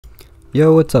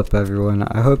Yo, what's up everyone?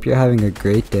 I hope you're having a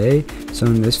great day. So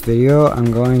in this video, I'm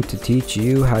going to teach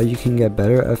you how you can get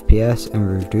better FPS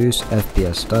and reduce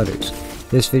FPS stutters.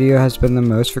 This video has been the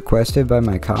most requested by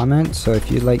my comments, so if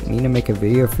you'd like me to make a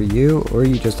video for you or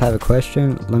you just have a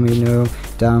question, let me know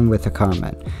down with a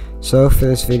comment. So for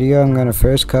this video, I'm going to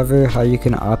first cover how you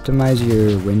can optimize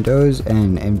your Windows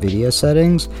and Nvidia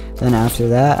settings. Then after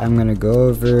that, I'm going to go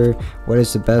over what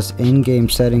is the best in-game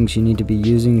settings you need to be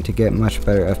using to get much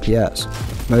better FPS.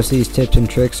 Most of these tips and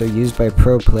tricks are used by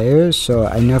pro players, so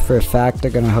I know for a fact they're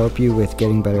going to help you with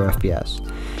getting better FPS.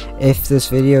 If this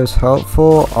video is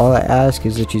helpful, all I ask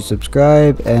is that you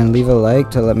subscribe and leave a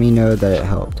like to let me know that it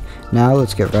helped. Now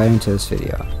let's get right into this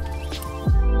video.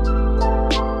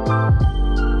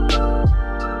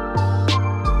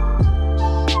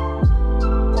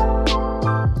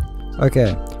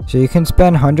 Okay, so you can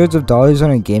spend hundreds of dollars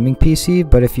on a gaming PC,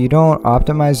 but if you don't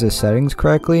optimize the settings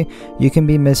correctly, you can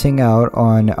be missing out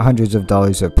on hundreds of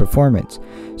dollars of performance.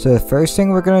 So the first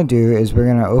thing we're going to do is we're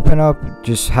going to open up,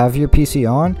 just have your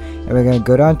PC on, and we're going to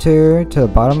go down to the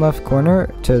bottom left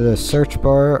corner to the search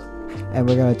bar, and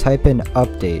we're going to type in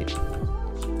update.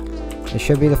 It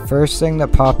should be the first thing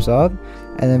that pops up,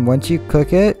 and then once you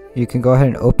click it, you can go ahead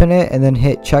and open it and then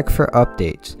hit check for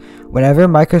updates. Whenever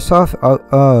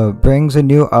Microsoft brings a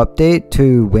new update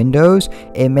to Windows,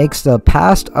 it makes the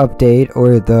past update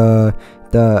or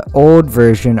the old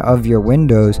version of your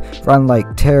Windows run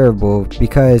like terrible,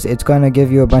 because it's going to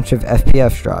give you a bunch of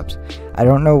FPS drops. I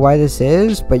don't know why this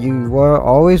is, but you will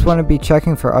always want to be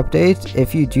checking for updates.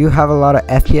 If you do have a lot of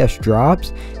FPS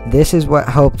drops, this is what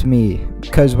helped me,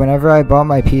 because whenever I bought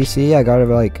my PC, I got it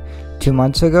like 2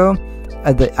 months ago,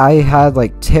 I had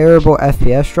like terrible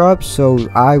FPS drops, so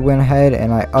I went ahead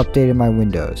and I updated my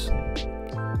Windows.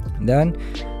 Then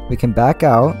we can back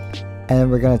out, and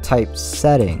then we're going to type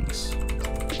settings.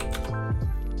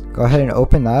 Go ahead and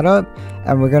open that up,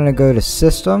 and we're going to go to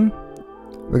system.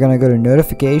 We're going to go to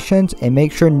notifications and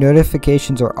make sure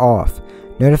notifications are off.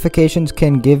 Notifications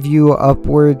can give you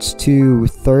upwards to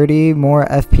 30 more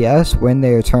FPS when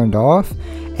they are turned off.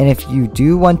 And if you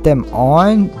do want them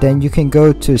on, then you can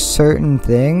go to certain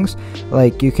things,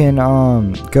 like you can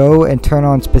go and turn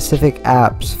on specific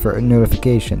apps for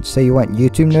notifications. Say you want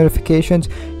YouTube notifications,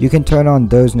 you can turn on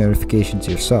those notifications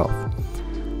yourself.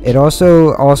 It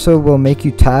also will make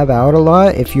you tab out a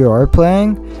lot if you are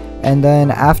playing. And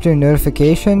then after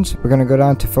notifications, we're going to go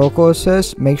down to focal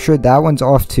assist, make sure that one's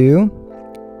off too.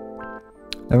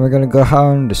 Then we're going to go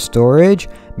down to storage.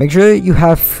 Make sure that you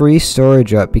have free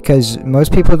storage up, because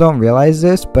most people don't realize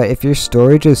this, but if your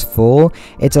storage is full,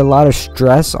 it's a lot of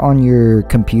stress on your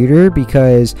computer,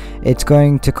 because it's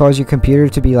going to cause your computer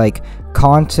to be like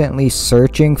constantly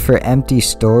searching for empty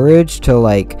storage to,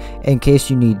 like, in case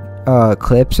you need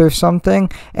clips or something,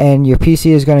 and your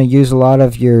PC is going to use a lot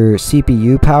of your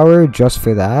CPU power just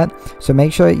for that. So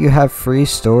make sure that you have free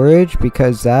storage,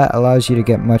 because that allows you to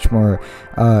get much more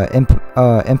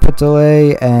input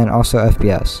delay and also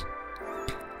FPS.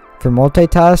 For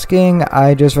multitasking,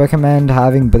 I just recommend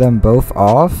having them both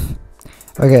off.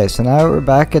 Okay, so now we're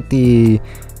back at the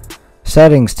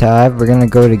settings tab. We're going to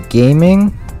go to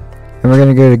gaming, and we're going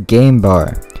to go to game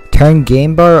bar. Turn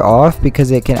game bar off,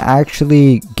 because it can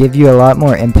actually give you a lot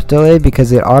more input delay,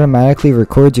 because it automatically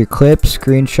records your clips,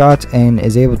 screenshots, and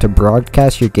is able to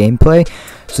broadcast your gameplay.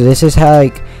 So this is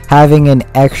like having an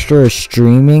extra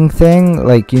streaming thing,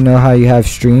 like you know how you have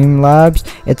Streamlabs.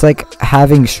 It's like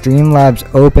having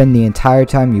Streamlabs open the entire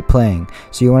time you're playing.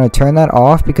 So you want to turn that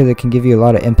off, because it can give you a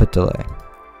lot of input delay.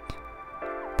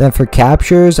 Then for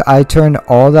captures, I turned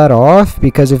all that off,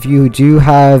 because if you do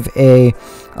have a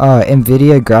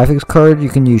Nvidia graphics card, you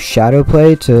can use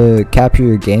Shadowplay to capture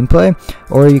your gameplay,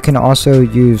 or you can also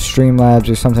use Streamlabs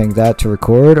or something like that to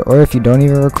record, or if you don't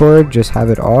even record, just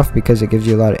have it off, because it gives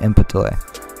you a lot of input delay.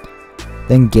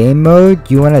 Then game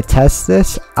mode, you want to test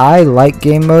this. I like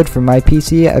game mode for my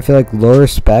PC. I feel like lower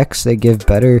specs, they give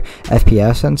better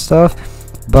FPS and stuff,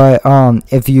 but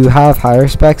if you have higher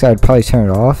specs, I'd probably turn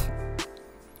it off.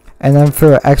 And then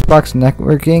for Xbox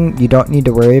networking, you don't need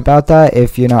to worry about that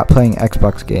if you're not playing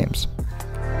Xbox games.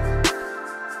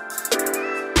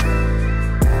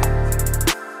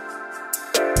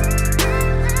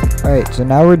 Alright, so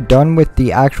now we're done with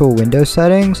the actual Windows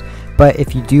settings, but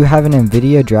if you do have an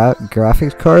Nvidia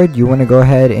graphics card, you want to go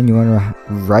ahead and you want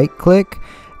to right click,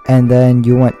 and then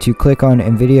you want to click on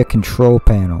Nvidia control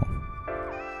panel.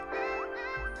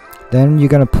 Then you're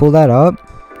going to pull that up,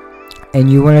 and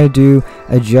you want to do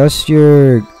adjust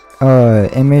your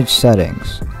image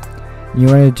settings. You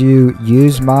want to do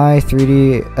use my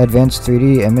 3D advanced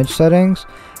 3D image settings,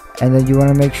 and then you want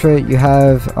to make sure that you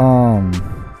have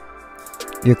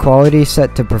your quality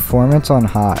set to performance on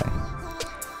high.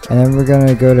 And then we're going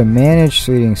to go to manage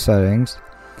shooting settings,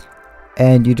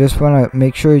 and you just want to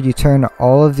make sure you turn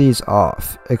all of these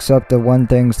off except the one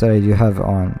things that I do have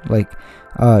on, like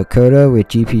Coda with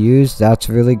GPUs. That's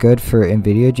really good for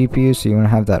Nvidia GPUs, so you want to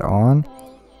have that on,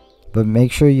 but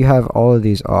make sure you have all of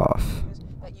these off.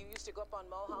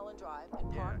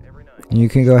 And you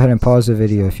can go ahead and pause the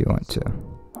video if you want to.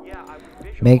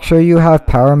 Make sure you have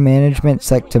power management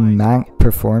set to max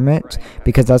performance,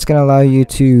 because that's going to allow you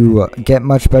to get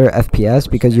much better FPS,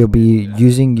 because you'll be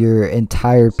using your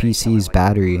entire PC's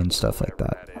battery and stuff like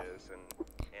that.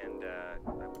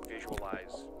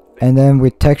 And then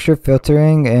with texture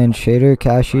filtering and shader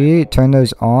cache, turn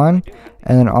those on.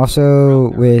 And then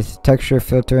also with texture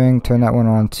filtering, turn that one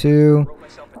on too.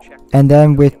 And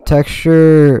then with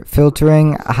texture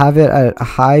filtering, have it at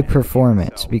high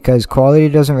performance, because quality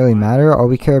doesn't really matter. All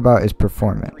we care about is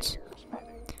performance.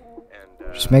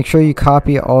 Just make sure you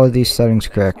copy all of these settings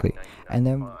correctly. And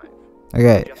then,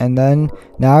 okay, and then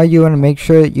now you want to make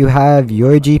sure that you have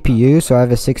your GPU, so I have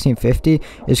a 1650,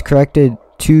 is corrected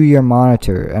to your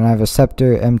monitor, and I have a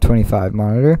Scepter M25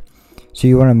 monitor. So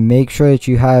you want to make sure that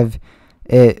you have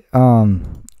it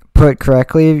put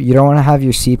correctly. You don't want to have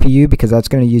your CPU, because that's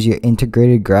going to use your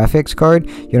integrated graphics card.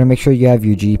 You want to make sure you have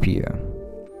your GPU.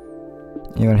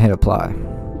 You want to hit apply.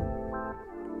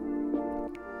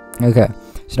 Okay,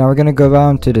 so now we're going to go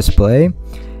down to display,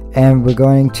 and we're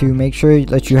going to make sure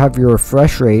that you have your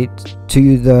refresh rate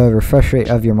to the refresh rate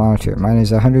of your monitor. Mine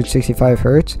is 165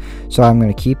 Hertz, so I'm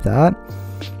going to keep that.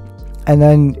 And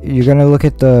then you're going to look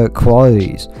at the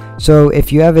qualities. So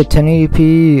if you have a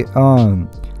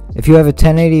 1080p if you have a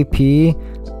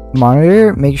 1080p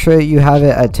monitor, make sure that you have it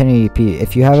at 1080p.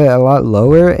 If you have it a lot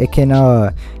lower, it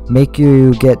can make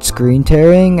you get screen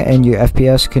tearing, and your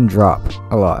FPS can drop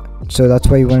a lot. So that's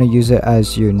why you want to use it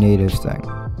as your native thing.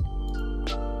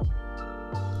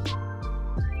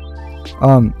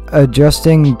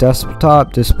 Adjusting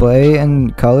desktop display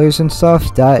and colors and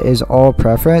stuff, that is all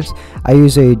preference. I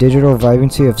use a digital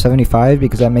vibrancy of 75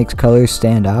 because that makes colors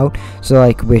stand out. So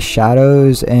like with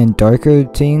shadows and darker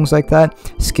things like that,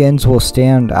 skins will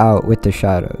stand out with the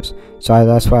shadows. So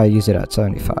that's why I use it at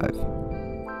 75.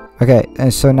 Okay,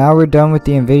 and so now we're done with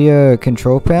the Nvidia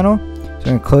control panel. So I'm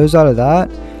going to close out of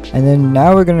that. And then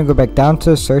now we're going to go back down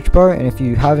to the search bar, and if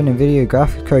you have an Nvidia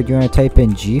graphics card, you want to type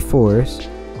in GeForce.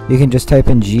 You can just type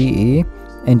in GE,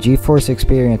 and GeForce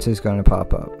Experience is going to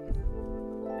pop up.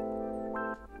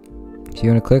 So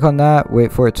you want to click on that,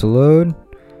 wait for it to load.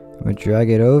 I'm going to drag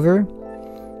it over.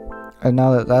 And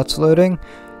now that that's loading,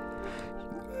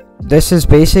 this is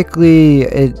basically,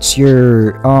 it's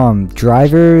your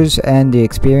drivers and the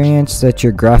experience that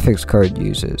your graphics card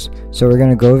uses. So we're going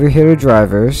to go over here to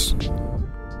drivers.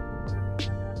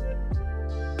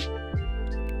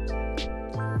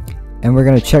 And we're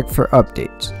going to check for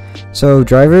updates. So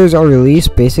drivers are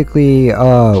released basically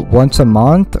once a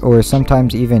month, or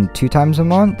sometimes even 2 times a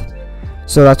month.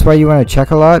 So that's why you want to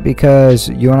check a lot, because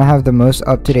you want to have the most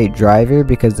up-to-date driver,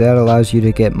 because that allows you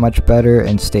to get much better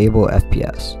and stable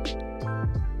FPS.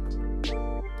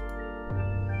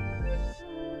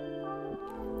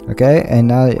 Okay, and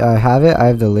now that I have it, I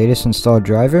have the latest installed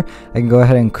driver. I can go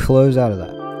ahead and close out of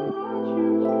that.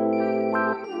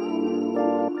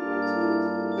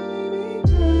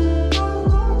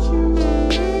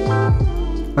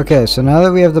 Okay, so now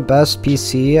that we have the best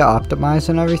PC optimized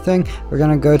and everything, we're going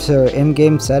to go to our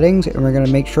in-game settings, and we're going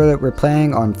to make sure that we're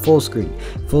playing on full screen.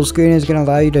 Full screen is going to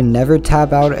allow you to never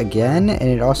tab out again, and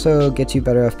it also gets you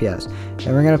better FPS.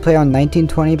 And we're going to play on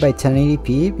 1920 by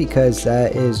 1080p, because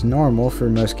that is normal for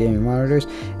most gaming monitors.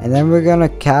 And then we're going to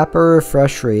cap our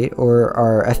refresh rate, or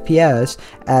our FPS,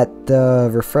 at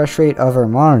the refresh rate of our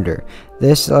monitor.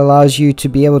 This allows you to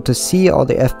be able to see all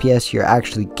the FPS you're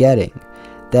actually getting.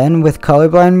 Then with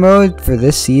colorblind mode, for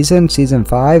this season, season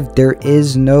 5, there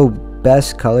is no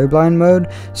best colorblind mode.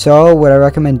 So what I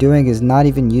recommend doing is not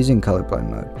even using colorblind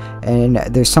mode. And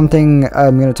there's something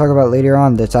I'm going to talk about later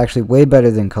on that's actually way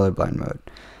better than colorblind mode.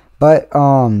 But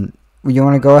you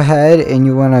want to go ahead and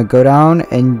you want to go down,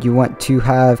 and you want to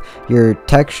have your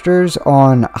textures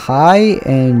on high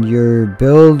and your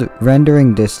build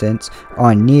rendering distance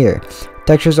on near.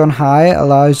 Textures on high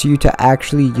allows you to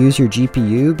actually use your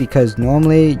GPU, because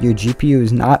normally your GPU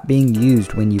is not being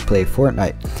used when you play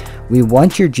Fortnite. We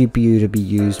want your GPU to be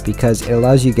used because it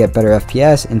allows you to get better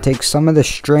FPS and takes some of the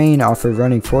strain off of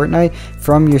running Fortnite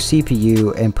from your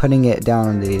CPU and putting it down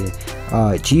on the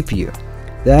GPU.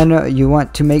 Then you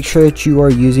want to make sure that you are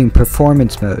using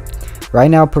performance mode. Right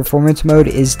now, performance mode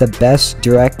is the best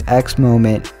DirectX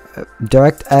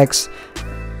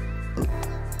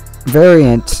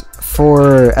variant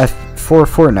for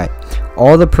Fortnite.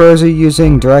 All the pros are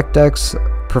using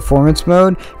DirectX performance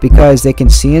mode because they can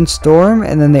see in storm,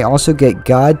 and then they also get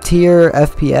god tier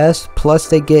FPS, plus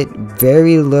they get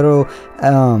very little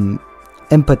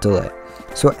input delay.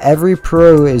 So every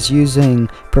pro is using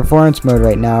performance mode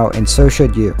right now, and so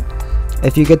should you.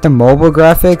 If you get the mobile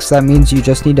graphics, that means you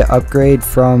just need to upgrade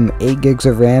from 8 gigs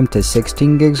of RAM to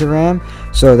 16 gigs of RAM.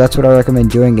 So that's what I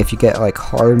recommend doing if you get like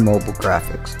hard mobile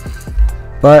graphics.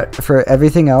 But for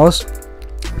everything else,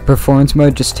 performance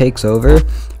mode just takes over.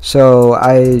 So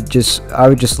I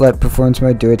would just let performance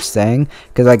mode do its thing,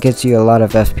 because that gets you a lot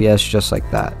of FPS just like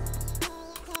that.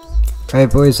 Alright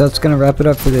boys, that's gonna wrap it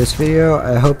up for this video.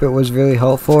 I hope it was really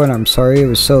helpful, and I'm sorry it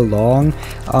was so long.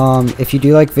 If you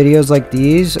do like videos like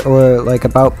these, or like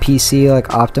about PC like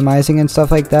optimizing and stuff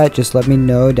like that, just let me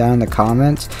know down in the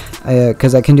comments,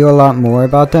 because I can do a lot more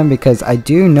about them, because I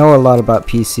do know a lot about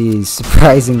PCs,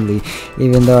 surprisingly,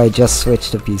 even though I just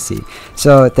switched to PC.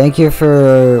 So thank you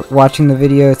for watching the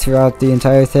video throughout the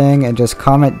entire thing, and just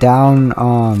comment down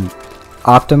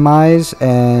optimize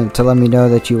and to let me know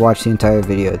that you watched the entire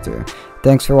video through.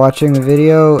 Thanks for watching the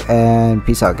video, and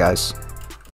peace out guys.